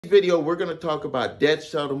Video, we're going to talk about debt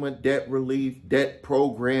settlement, debt relief, debt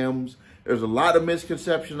programs. There's a lot of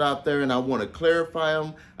misconceptions out there, and I want to clarify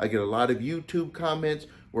them. I get a lot of YouTube comments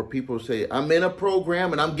where people say, I'm in a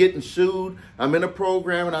program and I'm getting sued. I'm in a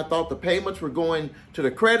program and I thought the payments were going to the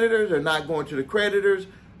creditors. They're not going to the creditors.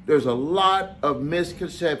 There's a lot of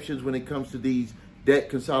misconceptions when it comes to these debt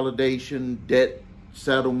consolidation, debt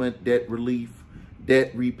settlement, debt relief, debt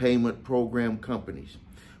repayment program companies.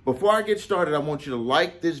 Before I get started, I want you to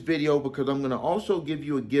like this video because I'm going to also give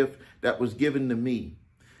you a gift that was given to me.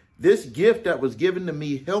 This gift that was given to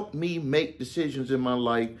me helped me make decisions in my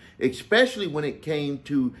life, especially when it came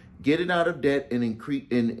to getting out of debt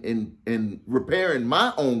and repairing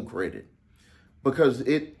my own credit. Because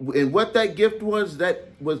what that gift was,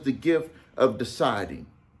 that was the gift of deciding.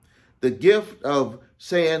 The gift of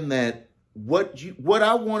saying that what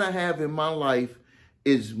I want to have in my life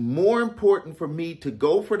is more important for me to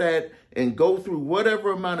go for that and go through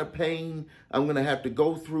whatever amount of pain I'm going to have to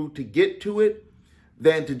go through to get to it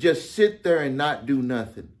than to just sit there and not do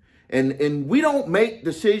nothing. And we don't make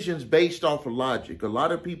decisions based off of logic. A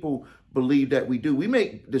lot of people believe that we do. We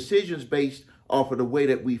make decisions based off of the way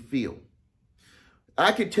that we feel.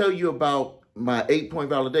 I can tell you about my 8-point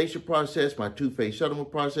validation process, my 2-phase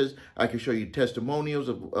settlement process. I can show you testimonials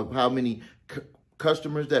of how many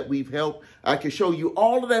customers that we've helped. I can show you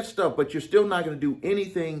all of that stuff, but you're still not going to do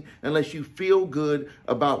anything unless you feel good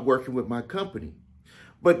about working with my company.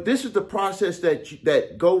 But this is the process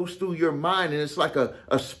that goes through your mind, and it's like a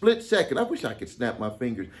split second. I wish I could snap my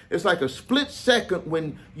fingers. It's like a split second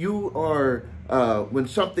when you are when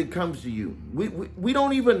something comes to you. We're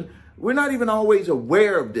not even always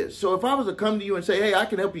aware of this. So if I was to come to you and say, hey, I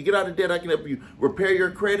can help you get out of debt, I can help you repair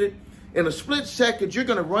your credit, in a split second, you're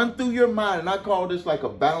going to run through your mind, and I call this like a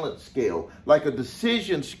balance scale, like a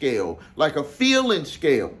decision scale, like a feeling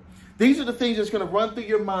scale. These are the things that's going to run through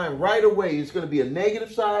your mind right away. It's going to be a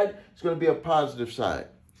negative side. It's going to be a positive side.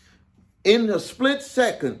 In a split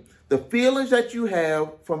second, the feelings that you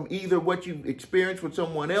have from either what you've experienced with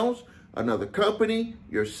someone else, another company,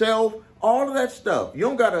 yourself, all of that stuff. You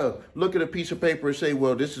don't got to look at a piece of paper and say,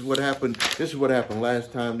 well, this is what happened. This is what happened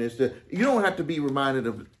last time. You don't have to be reminded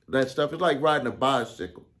of that stuff. It's like riding a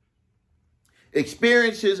bicycle.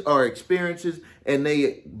 Experiences are experiences, and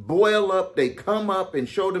they boil up, they come up and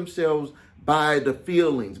show themselves by the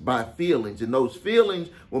feelings, And those feelings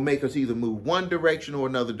will make us either move one direction or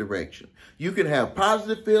another direction. You can have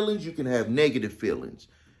positive feelings. You can have negative feelings.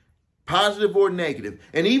 Positive or negative.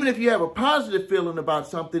 And even if you have a positive feeling about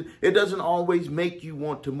something, it doesn't always make you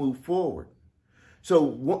want to move forward.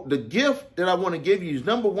 So the gift that I want to give you is,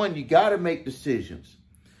 number one, you got to make decisions.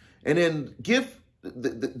 And then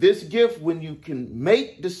this gift, when you can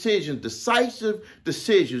make decisions, decisive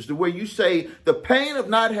decisions, to where you say the pain of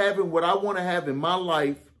not having what I want to have in my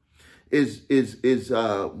life is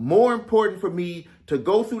more important for me to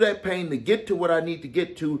go through that pain to get to what I need to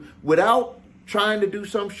get to without trying to do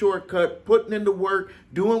some shortcut, putting in the work,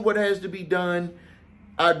 doing what has to be done.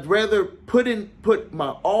 I'd rather put my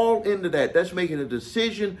all into that. That's making a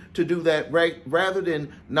decision to do that, right, rather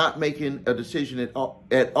than not making a decision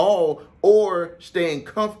at all or staying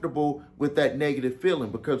comfortable with that negative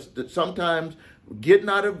feeling. Because sometimes getting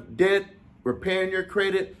out of debt, repairing your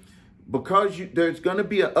credit, because there's going to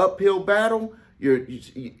be an uphill battle,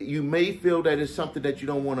 you may feel that it's something that you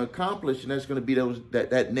don't want to accomplish, and that's going to be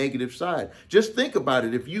that negative side. Just think about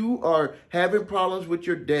it. If you are having problems with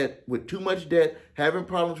your debt, with too much debt, having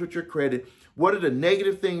problems with your credit, what are the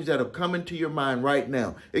negative things that are coming to your mind right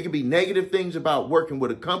now? It could be negative things about working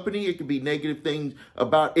with a company. It could be negative things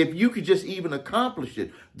about if you could just even accomplish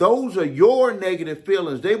it. Those are your negative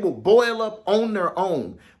feelings. They will boil up on their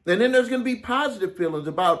own. And then there's going to be positive feelings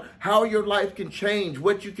about how your life can change,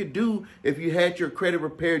 what you could do if you had your credit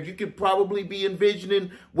repaired. You could probably be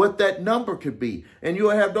envisioning what that number could be. And you'll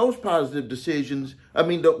have those positive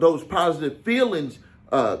those positive feelings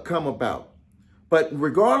come about. But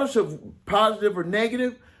regardless of positive or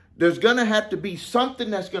negative, there's going to have to be something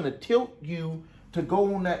that's going to tilt you to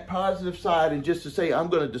go on that positive side and just to say, I'm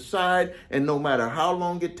going to decide, and no matter how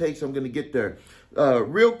long it takes, I'm going to get there.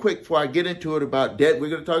 Real quick before I get into it about debt, we're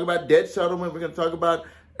going to talk about debt settlement. We're going to talk about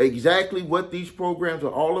exactly what these programs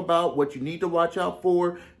are all about, what you need to watch out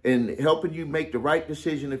for, and helping you make the right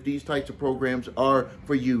decision if these types of programs are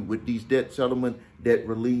for you with these debt settlement, debt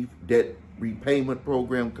relief, debt repayment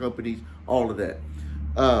program companies, all of that.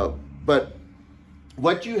 But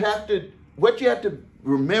what you have to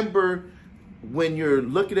remember when you're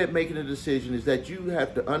looking at making a decision is that you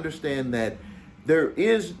have to understand that there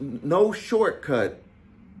is no shortcut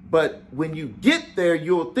But when you get there,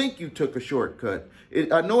 you'll think you took a shortcut.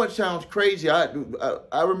 I know it sounds crazy. I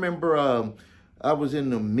remember I was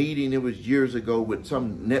in a meeting, it was years ago, with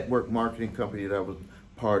some network marketing company that I was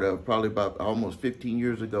part of, probably about almost 15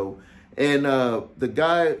 years ago. And the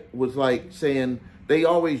guy was like saying, they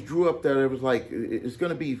always drew up there, it was like, it's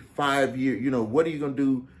going to be 5 years, what are you going to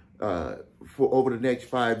do for over the next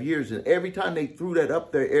 5 years? And every time they threw that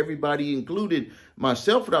up there, everybody, included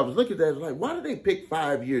myself, when I was looking at that, I was like, why do they pick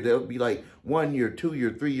 5 years? That would be like 1 year, 2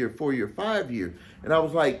 year, 3 year, 4 year, 5 year. And I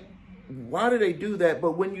was like, why do they do that?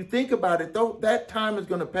 But when you think about it, though, that time is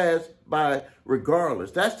going to pass by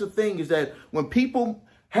regardless. That's the thing, is that when people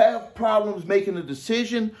have problems making a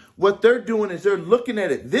decision, what they're doing is they're looking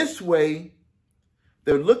at it this way.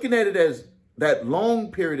 They're looking at it as that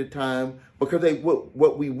long period of time, because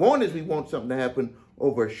what we want is we want something to happen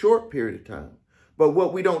over a short period of time. But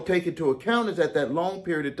what we don't take into account is that long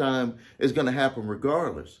period of time is going to happen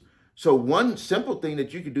regardless. So one simple thing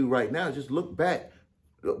that you could do right now is just look back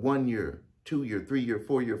 1 year, 2 year, 3 year,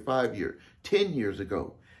 4 year, 5 year, 10 years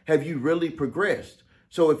ago. Have you really progressed?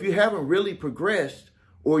 So if you haven't really progressed,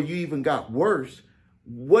 or you even got worse,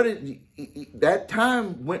 that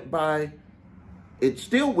time went by. It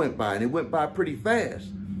still went by, and it went by pretty fast.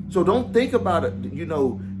 So don't think about it,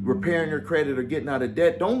 repairing your credit or getting out of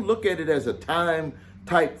debt. Don't look at it as a time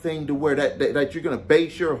type thing to where that you're going to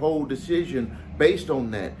base your whole decision based on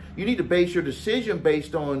that. You need to base your decision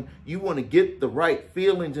based on, you want to get the right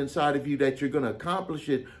feelings inside of you that you're going to accomplish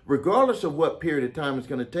it regardless of what period of time it's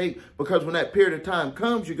going to take. Because when that period of time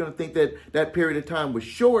comes, you're going to think that period of time was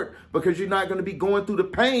short, because you're not going to be going through the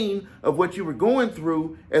pain of what you were going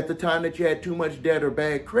through at the time that you had too much debt or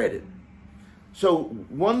bad credit. So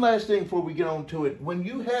one last thing before we get on to it. When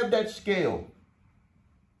you have that scale,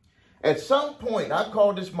 at some point, I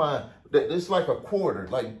call this it's like a quarter,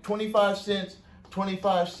 like 25 cents,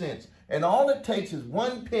 25 cents. And all it takes is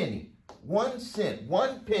 1 penny, 1 cent,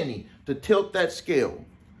 1 penny to tilt that scale.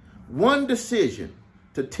 One decision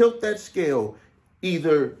to tilt that scale,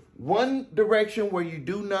 either one direction where you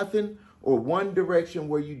do nothing, or one direction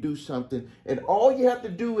where you do something. And all you have to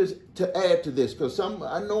do is to add to this, because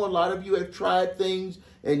I know a lot of you have tried things,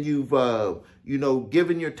 and you've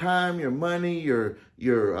given your time, your money, your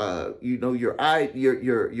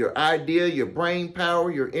idea, your brain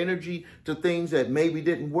power, your energy to things that maybe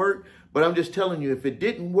didn't work. But I'm just telling you, if it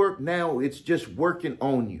didn't work now, it's just working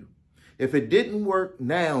on you. If it didn't work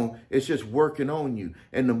now, it's just working on you.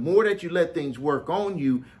 And the more that you let things work on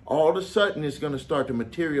you, all of a sudden it's going to start to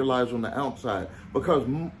materialize on the outside. Because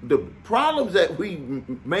the problems that we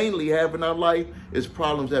mainly have in our life is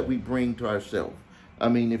problems that we bring to ourselves. I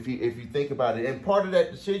mean, if you think about it, and part of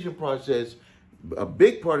that decision process, a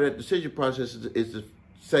big part of that decision process is to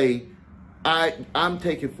say, I'm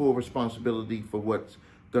taking full responsibility for what's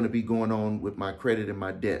going to be going on with my credit and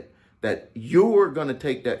my debt. That you're going to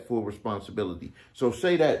take that full responsibility. So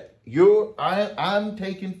say that I'm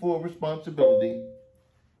taking full responsibility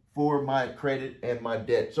for my credit and my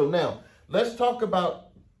debt. So now let's talk about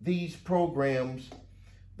these programs.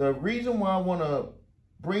 The reason why I want to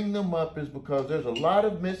bring them up is because there's a lot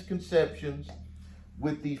of misconceptions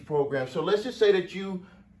with these programs. So let's just say that you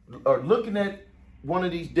are looking at one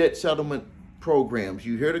of these debt settlement programs.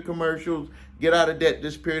 You hear the commercials, get out of debt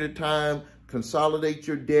this period of time, consolidate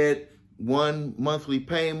your debt, 1 monthly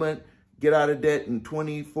payment, get out of debt in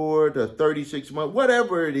 24 to 36 months,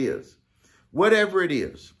 whatever it is. Whatever it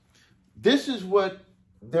is. This is what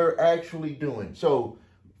they're actually doing. So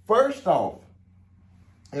first off,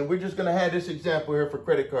 and we're just going to have this example here for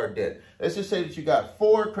credit card debt. Let's just say that you got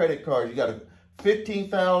 4 credit cards. You got a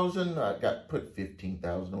 15,000. I put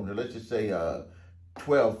 15,000 on there. Let's just say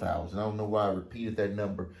 12,000. I don't know why I repeated that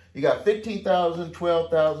number. You got 15,000,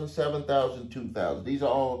 12,000, 7,000, 2,000. These are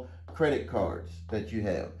all credit cards that you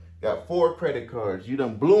have. Got 4 credit cards. You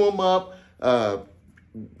done blew them up.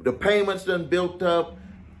 The payments done built up.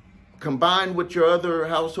 Combined with your other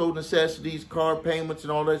household necessities, car payments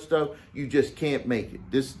and all that stuff, you just can't make it.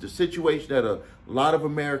 This is the situation that a lot of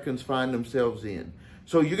Americans find themselves in.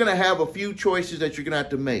 So you're going to have a few choices that you're going to have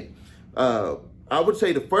to make. I would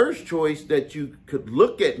say the first choice that you could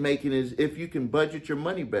look at making is if you can budget your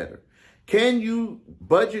money better. Can you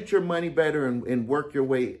budget your money better and work your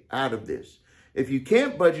way out of this? If you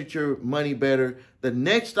can't budget your money better, the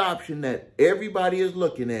next option that everybody is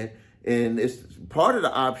looking at, and it's part of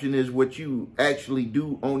the option is what you actually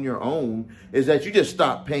do on your own, is that you just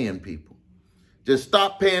stop paying people. Just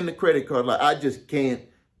stop paying the credit card. Like, I just can't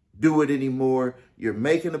do it anymore. You're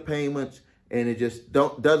making the payments and it just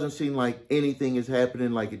doesn't seem like anything is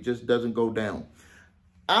happening, like it just doesn't go down.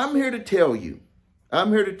 I'm here to tell you,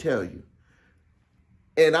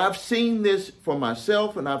 And I've seen this for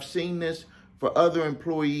myself, and I've seen this for other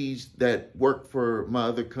employees that work for my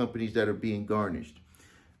other companies that are being garnished.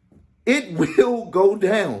 It will go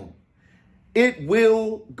down. It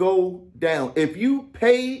will go down. If you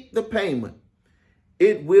pay the payment,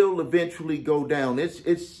 it will eventually go down.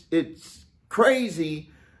 It's crazy,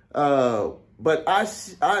 but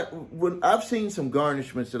when I've seen some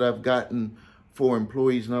garnishments that I've gotten for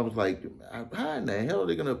employees, and I was like, how in the hell are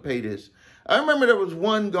they going to pay this? I remember there was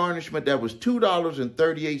one garnishment that was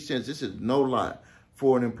 $2.38. This is no lie,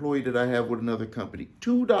 for an employee that I have with another company.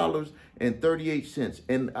 $2.38.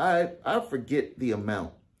 And I forget the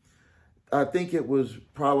amount. I think it was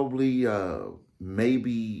probably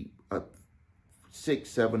maybe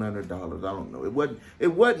 $600-700. I don't know. It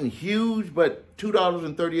wasn't huge, but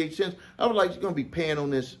 $2.38. I was like, you're gonna be paying on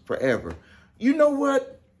this forever. You know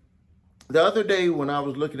what? The other day when I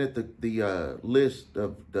was looking at the list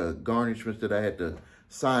of the garnishments that I had to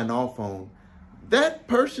sign off on, that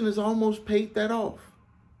person has almost paid that off.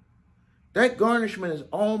 That garnishment is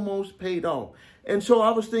almost paid off. And so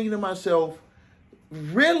I was thinking to myself,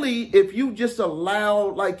 really, if you just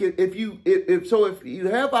allow, like, if you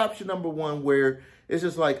have option number one, where it's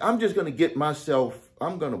just like, I'm just going to get myself,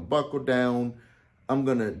 I'm going to buckle down, I'm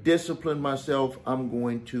going to discipline myself, I'm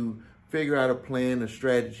going to figure out a plan, a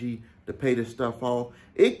strategy to pay this stuff off.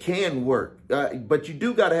 It can work, but you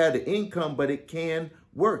do got to have the income, but it can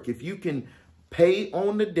work. If you can pay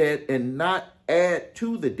on the debt and not add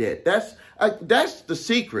to the debt, that's the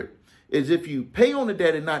secret. Is if you pay on the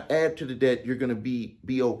debt and not add to the debt, you're going to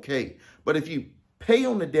be okay. But if you pay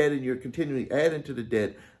on the debt and you're continually adding to the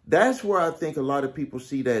debt, that's where I think a lot of people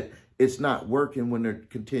see that it's not working, when they're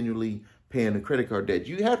continually paying the credit card debt.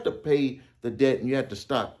 You have to pay the debt and you have to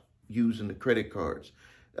stop using the credit cards.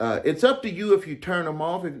 It's up to you if you turn them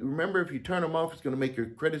off. Remember, if you turn them off, it's going to make your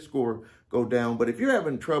credit score go down. But if you're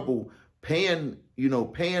having trouble paying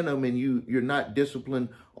them, and you're not disciplined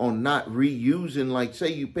on not reusing, like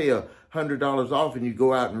say you pay $100 off and you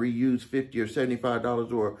go out and reuse $50 or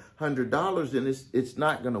 $75 or $100, then it's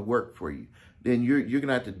not going to work for you. Then you're going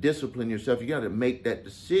to have to discipline yourself. You got to make that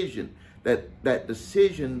decision, that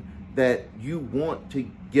decision that you want to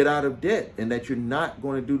get out of debt, and that you're not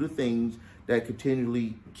going to do the things that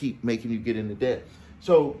continually keep making you get into debt.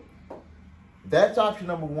 So that's option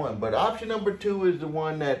number one. But option number two is the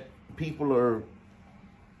one that people are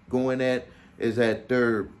going at, is that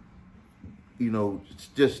they're,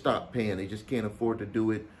 just stop paying. They just can't afford to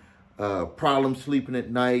do it. Problems sleeping at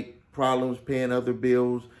night, problems paying other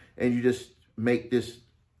bills, and you just make this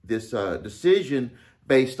decision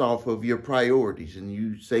based off of your priorities. And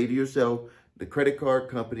you say to yourself, the credit card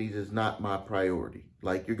companies is not my priority.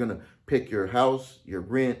 Like, you're going to pick your house, your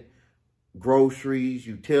rent, groceries,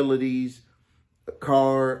 utilities, a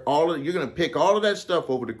car, you're going to pick all of that stuff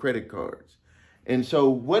over the credit cards. And so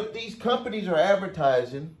what these companies are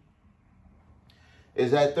advertising is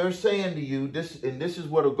that they're saying to you, this is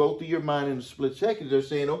what will go through your mind in a split second. They're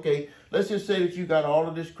saying, okay, let's just say that you got all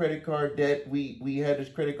of this credit card debt. We had this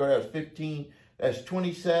credit card that was 15, that's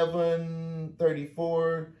 27,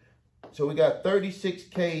 34. So we got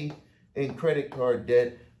 $36K in credit card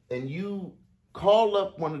debt, and you call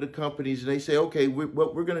up one of the companies and they say, okay,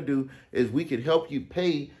 what we're going to do is we could help you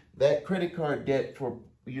pay that credit card debt for,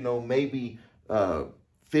 maybe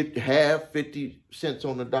 50 cents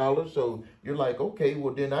on the dollar. So you're like, okay,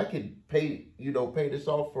 well then I could pay this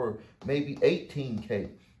off for maybe 18K.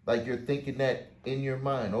 Like, you're thinking that in your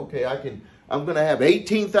mind. Okay, I'm going to have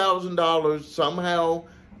 $18,000 somehow.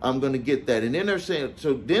 I'm going to get that. And then they're saying,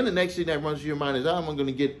 so then the next thing that runs through your mind is, I'm going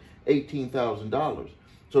to get $18,000.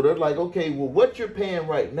 So they're like, okay, well, what you're paying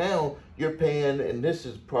right now, you're paying, and this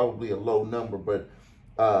is probably a low number, but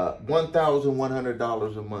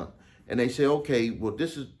 $1,100 a month. And they say, okay, well,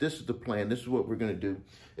 this is the plan. This is what we're going to do,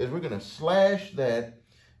 is we're going to slash that,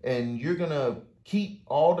 and you're going to keep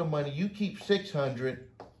all the money. You keep $600,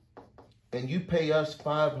 and you pay us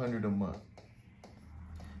 $500 a month.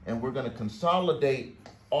 And we're going to consolidate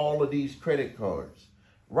all of these credit cards.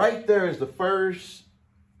 Right there is the first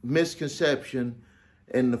misconception,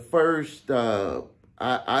 and the first,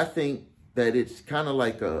 I think that it's kind of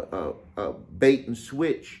like a bait and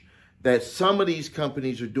switch that some of these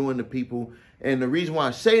companies are doing to people. And the reason why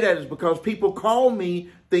I say that is because people call me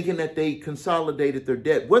thinking that they consolidated their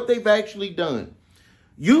debt. What they've actually done,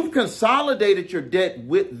 you've consolidated your debt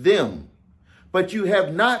with them, but you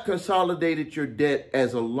have not consolidated your debt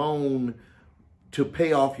as a loan to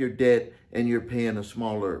pay off your debt, and you're paying a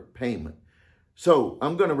smaller payment. So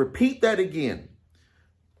I'm going to repeat that again.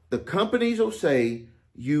 The companies will say,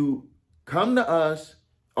 you come to us.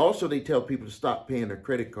 Also, they tell people to stop paying their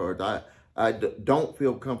credit cards. don't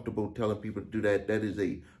feel comfortable telling people to do that. That is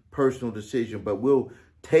a personal decision, but we'll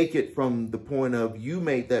take it from the point of you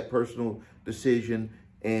made that personal decision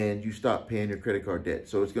and you stop paying your credit card debt.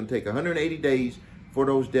 So it's going to take 180 days for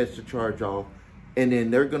those debts to charge off. And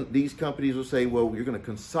then these companies will say, well, you're going to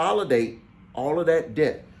consolidate all of that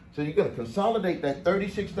debt. So you're going to consolidate that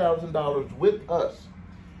 $36,000 with us.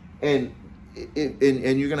 And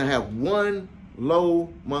you're going to have one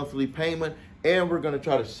low monthly payment. And we're going to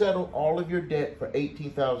try to settle all of your debt for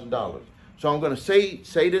 $18,000. So I'm going to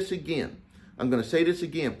say this again. I'm going to say this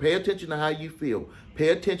again. Pay attention to how you feel. Pay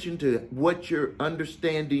attention to what you're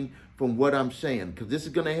understanding from what I'm saying, because this is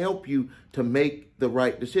going to help you to make the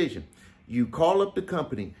right decision. You call up the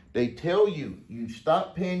company. They tell you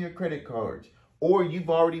stop paying your credit cards, or you've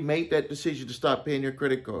already made that decision to stop paying your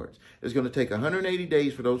credit cards. It's going to take 180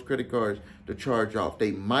 days for those credit cards to charge off.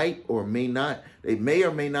 They might or may not. They may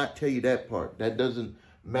or may not tell you that part. That doesn't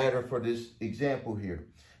matter for this example here.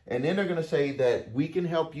 And then they're going to say that we can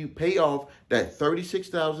help you pay off that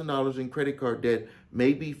 $36,000 in credit card debt,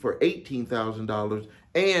 maybe for $18,000.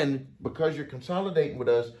 And because you're consolidating with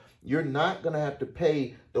us, you're not going to have to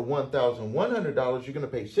pay the $1,100. You're going to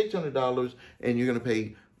pay $600, and you're going to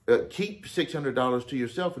pay keep $600 to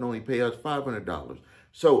yourself and only pay us $500.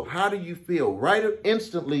 So how do you feel? Right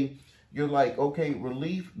instantly, you're like, okay,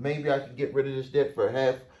 relief. Maybe I can get rid of this debt for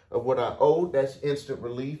half of what I owe. That's instant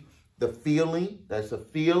relief. The feeling, that's a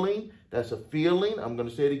feeling. That's a feeling. I'm going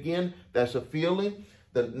to say it again. That's a feeling.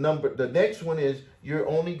 The next one is you're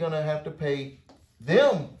only going to have to pay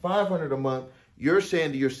them $500 a month. You're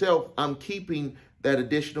saying to yourself, I'm keeping that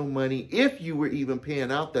additional money if you were even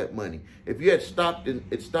paying out that money. If you had stopped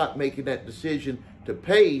making that decision to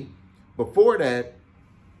pay before that,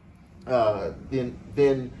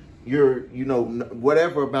 then you're,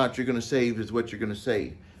 whatever amount you're going to save is what you're going to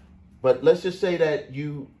save. But let's just say that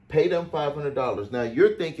you pay them $500. Now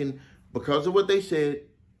you're thinking, because of what they said,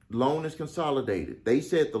 loan is consolidated. They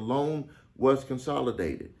said the loan was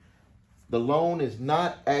consolidated. The loan is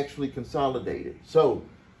not actually consolidated. So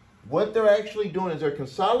what they're actually doing is they're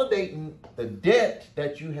consolidating the debt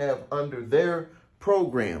that you have under their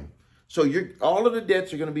program. So all of the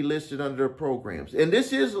debts are going to be listed under their programs. And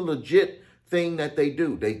this is a legit thing that they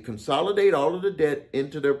do. They consolidate all of the debt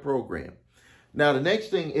into their program. Now, the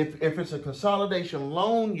next thing, if it's a consolidation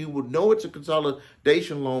loan, you would know it's a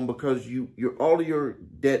consolidation loan because all of your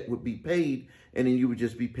debt would be paid, and then you would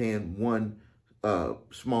just be paying one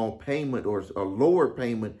small payment or a lower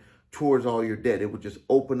payment towards all your debt. It would just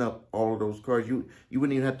open up all of those cards. You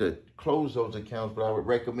wouldn't even have to close those accounts, but I would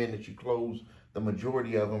recommend that you close the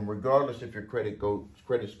majority of them, regardless if your credit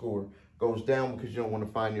score goes down, because you don't want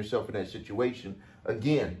to find yourself in that situation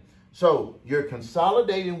again. So you're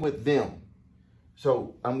consolidating with them.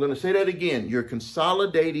 So I'm going to say that again. You're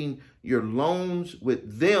consolidating your loans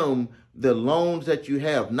with them, the loans that you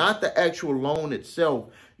have, not the actual loan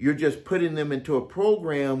itself. You're just putting them into a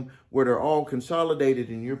program where they're all consolidated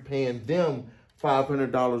and you're paying them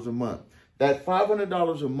 $500 a month. That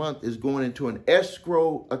 $500 a month is going into an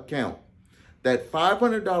escrow account. That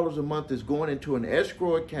 $500 a month is going into an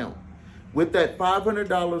escrow account. With that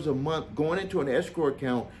 $500 a month going into an escrow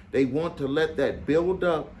account, they want to let that build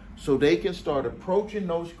up so they can start approaching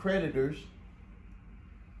those creditors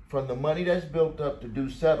from the money that's built up to do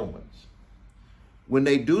settlements. When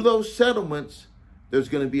they do those settlements, there's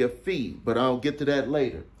going to be a fee, but I'll get to that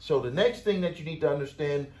later. So the next thing that you need to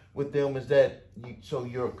understand with them is that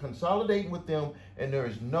you're consolidating with them and there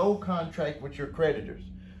is no contract with your creditors.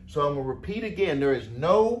 So I'm going to repeat again, there is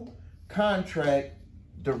no contract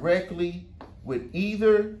directly with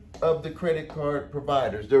either of the credit card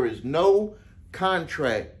providers. There is no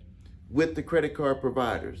contract with the credit card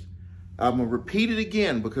providers. I'm going to repeat it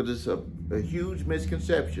again because it's a huge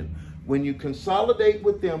misconception. When you consolidate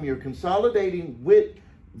with them, you're consolidating with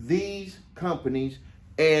these companies,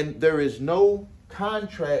 and there is no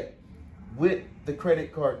contract with the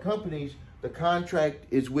credit card companies. The contract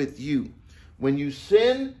is with you. When you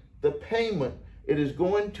send the payment, it is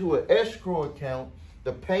going to an escrow account.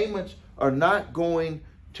 The payments are not going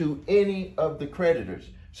to any of the creditors.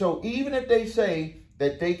 So even if they say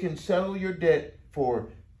that they can settle your debt for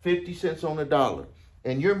 50 cents on the dollar,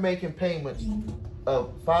 and you're making payments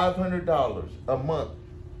of $500 a month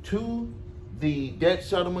to the debt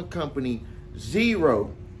settlement company,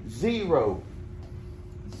 zero. You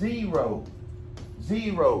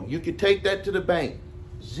can take that to the bank.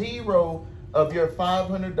 Zero of your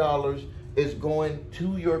 $500 is going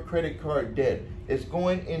to your credit card debt. It's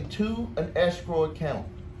going into an escrow account.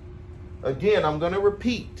 Again, I'm going to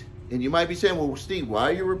repeat. And you might be saying, well, Steve, why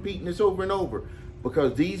are you repeating this over and over?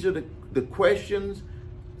 Because these are the questions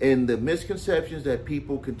and the misconceptions that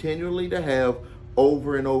people continually to have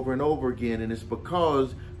over and over and over again. And it's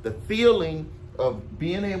because the feeling of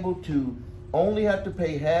being able to only have to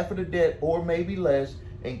pay half of the debt or maybe less,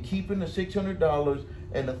 and keeping the $600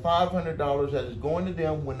 and the $500 that is going to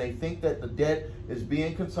them when they think that the debt is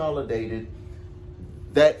being consolidated,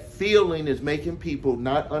 that feeling is making people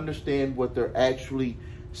not understand what they're actually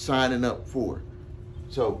signing up for.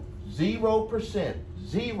 So 0%,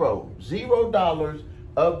 $0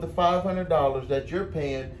 of the $500 that you're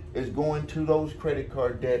paying is going to those credit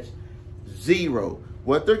card debts. Zero.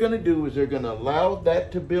 What they're going to do is they're going to allow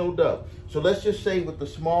that to build up. So let's just say with the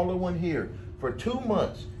smaller one here, for 2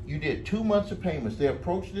 months, you did 2 months of payments. They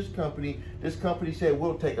approached this company. This company said,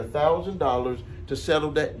 we'll take $1,000 to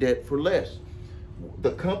settle that debt for less.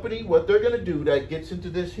 The company, what they're going to do, that gets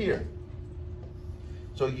into this here.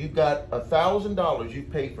 So you got $1,000 you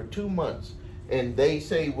paid for 2 months. And they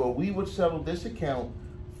say, well, we would settle this account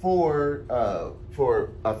for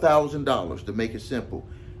 $1,000 to make it simple.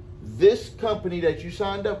 This company that you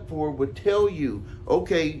signed up for would tell you,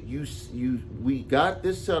 okay, we got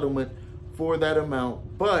this settlement for that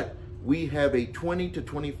amount, but we have a 20 to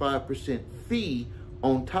 25% fee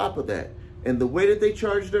on top of that. And the way that they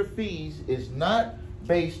charge their fees is not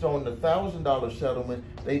based on the $1,000 settlement.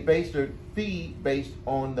 They base their fee based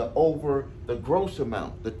on the gross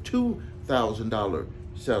amount, the $2,000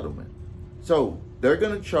 settlement. So they're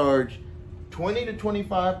going to charge 20 to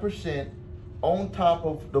 25% on top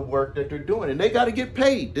of the work that they're doing. And they got to get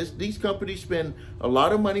paid. These companies spend a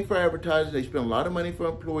lot of money for advertising. They spend a lot of money for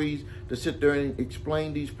employees to sit there and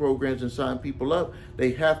explain these programs and sign people up.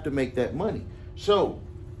 They have to make that money. So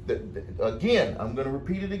again, I'm going to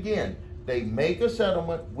repeat it again. They make a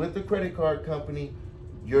settlement with the credit card company.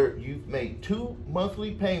 You've made 2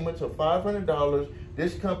 monthly payments of $500.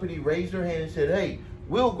 This company raised their hand and said, hey,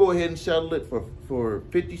 we'll go ahead and settle it for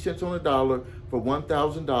 50 cents on the dollar for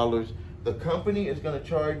 $1,000. The company is going to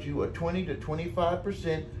charge you a 20 to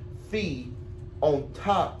 25% fee on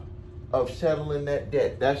top of settling that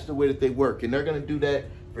debt. That's the way that they work. And they're going to do that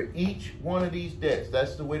for each one of these debts.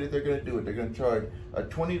 That's the way that they're going to do it. They're going to charge a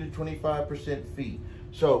 20 to 25% fee.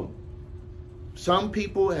 So some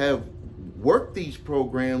people have worked these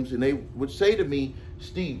programs and they would say to me,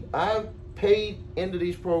 Steve, I've paid into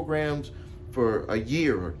these programs for a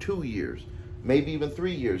year or 2 years, maybe even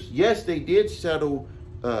 3 years. Yes, they did settle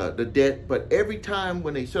the debt, but every time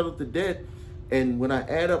when they settled the debt, and when I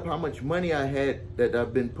add up how much money I had that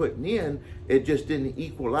I've been putting in, it just didn't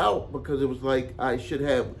equal out, because it was like I should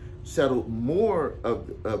have settled more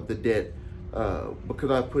of the debt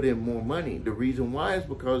because I put in more money. The reason why is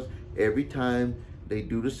because every time they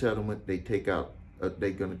do the settlement, they take out,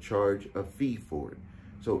 they're going to charge a fee for it.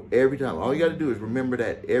 So every time, all you got to do is remember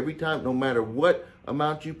that every time, no matter what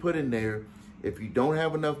amount you put in there, if you don't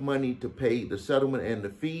have enough money to pay the settlement and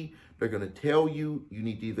the fee, they're going to tell you you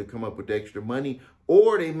need to either come up with extra money,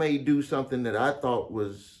 or they may do something that I thought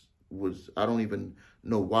was I don't even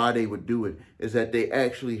know why they would do it, is that they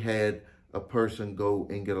actually had a person go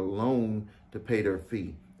and get a loan to pay their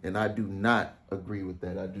fee. And I do not agree with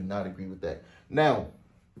that. I do not agree with that. Now,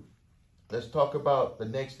 let's talk about the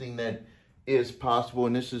next thing that is possible.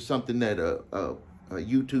 And this is something that a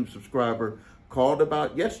YouTube subscriber called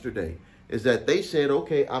about yesterday. Is that they said,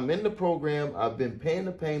 okay, I'm in the program, I've been paying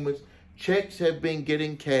the payments, checks have been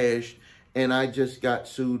getting cashed, and I just got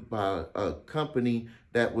sued by a company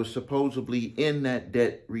that was supposedly in that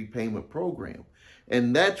debt repayment program.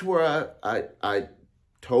 And that's where I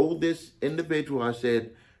told this individual, I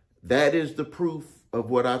said, that is the proof of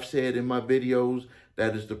what I've said in my videos.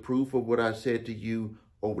 That is the proof of what I said to you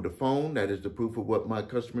over the phone. That is the proof of what my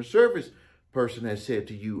customer service person has said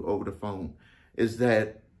to you over the phone, is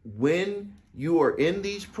that when you are in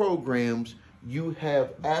these programs, you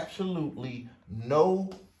have absolutely no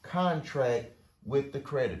contract with the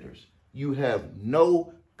creditors. You have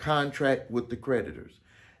no contract with the creditors.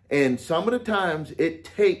 And some of the times it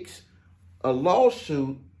takes a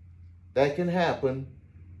lawsuit that can happen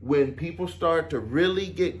when people start to really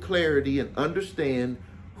get clarity and understand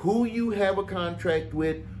who you have a contract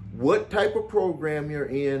with, what type of program you're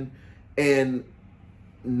in, and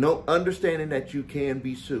no understanding that you can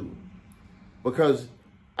be sued. Because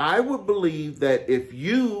I would believe that if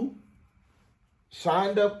you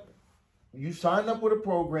signed up with a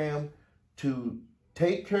program to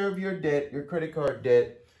take care of your debt, your credit card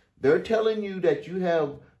debt, they're telling you that you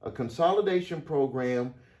have a consolidation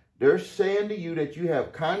program. They're saying to you that you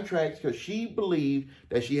have contracts, because she believed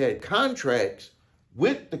that she had contracts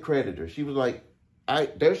with the creditor. She was like,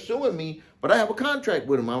 they're suing me, but I have a contract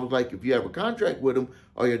with them. I was like, if you have a contract with them,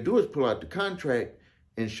 all you do is pull out the contract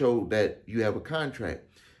and show that you have a contract.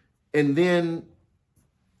 And then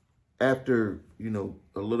after,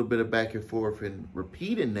 a little bit of back and forth and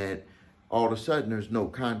repeating that, all of a sudden there's no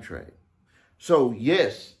contract. So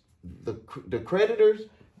yes, the creditors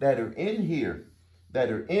that are in here, that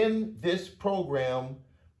are in this program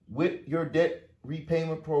with your debt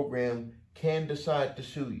repayment program, can decide to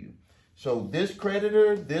sue you. So this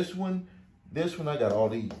creditor, this one, I got all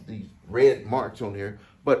these red marks on here,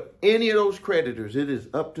 but any of those creditors, it is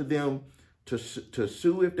up to them to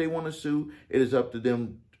sue if they want to sue. It is up to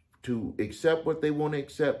them to accept what they want to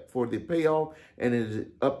accept for the payoff, and it is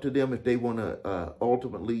up to them if they want to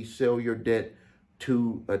ultimately sell your debt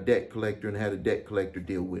to a debt collector and have a debt collector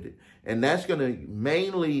deal with it. And that's going to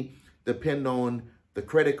mainly depend on the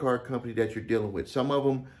credit card company that you're dealing with. Some of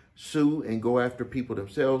them sue and go after people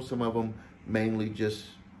themselves. Some of them mainly just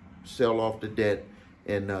sell off the debt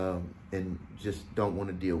and just don't want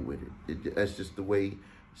to deal with it. That's just the way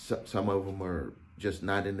some of them are just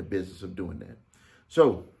not in the business of doing that.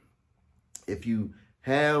 So if you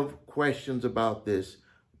have questions about this,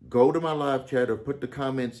 go to my live chat or put the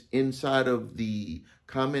comments inside of the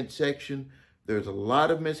comment section. There's a lot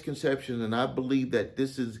of misconceptions, and I believe that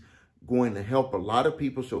this is going to help a lot of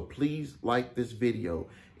people. So please like this video.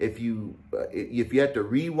 If you have to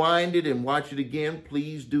rewind it and watch it again,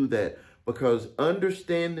 please do that, because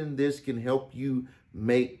understanding this can help you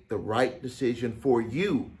make the right decision for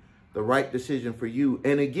you, the right decision for you.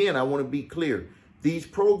 And again, I want to be clear. These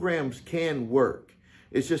programs can work.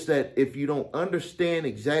 It's just that if you don't understand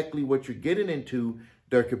exactly what you're getting into,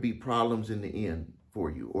 there could be problems in the end for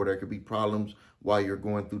you, or there could be problems while you're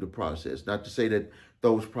going through the process. Not to say that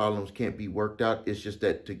those problems can't be worked out. It's just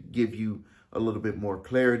that to give you a little bit more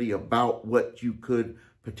clarity about what you could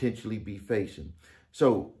potentially be facing.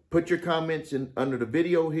 So put your comments in under the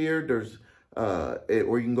video here. There's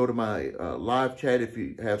or you can go to my live chat if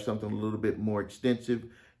you have something a little bit more extensive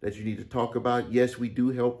that you need to talk about. Yes, we do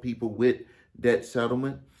help people with debt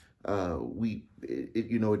settlement.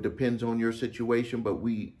 It depends on your situation, but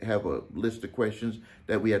we have a list of questions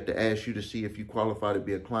that we have to ask you to see if you qualify to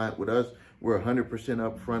be a client with us. We're 100%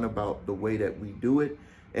 upfront about the way that we do it,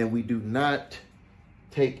 and we do not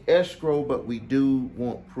take escrow, but we do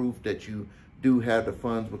want proof that you do have the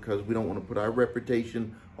funds, because we don't want to put our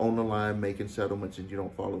reputation on the line making settlements and you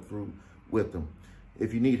don't follow through with them.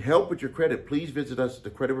 If you need help with your credit, please visit us at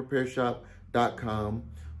thecreditrepairshop.com.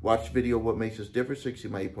 Watch the video, What Makes Us Different, 60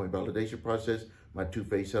 my 8-point validation process, my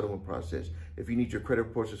 2-phase settlement process. If you need your credit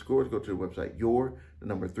reports and scores, go to the website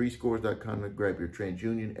your3scores.com to grab your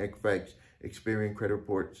TransUnion, Equifax, Experian credit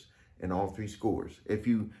reports, and all 3 scores. If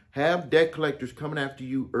you have debt collectors coming after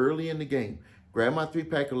you early in the game, grab my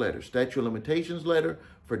 3-pack of letters. Statute of limitations letter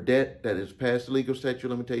for debt that is past the legal statute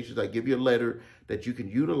of limitations. I give you a letter that you can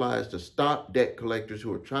utilize to stop debt collectors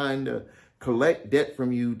who are trying to collect debt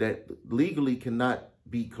from you that legally cannot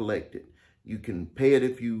be collected. You can pay it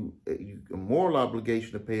if you a moral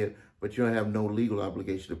obligation to pay it, but you don't have no legal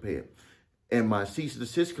obligation to pay it. And my cease and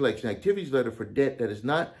desist collection activities letter for debt that is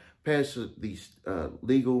not past the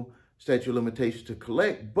legal statute of limitations to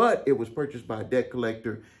collect, but it was purchased by a debt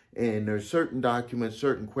collector, and there's certain documents,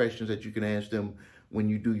 certain questions that you can ask them when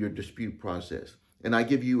you do your dispute process. And I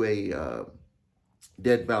give you a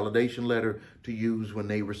debt validation letter to use when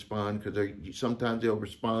they respond, because sometimes they'll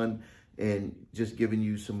respond and just giving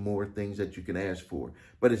you some more things that you can ask for.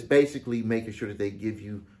 But it's basically making sure that they give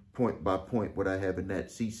you point by point what I have in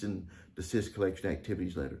that cease and desist collection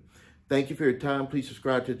activities letter. Thank you for your time. Please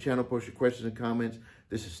subscribe to the channel, post your questions and comments.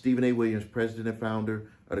 This is Stephen A. Williams, President and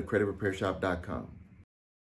Founder of thecreditrepairshop.com.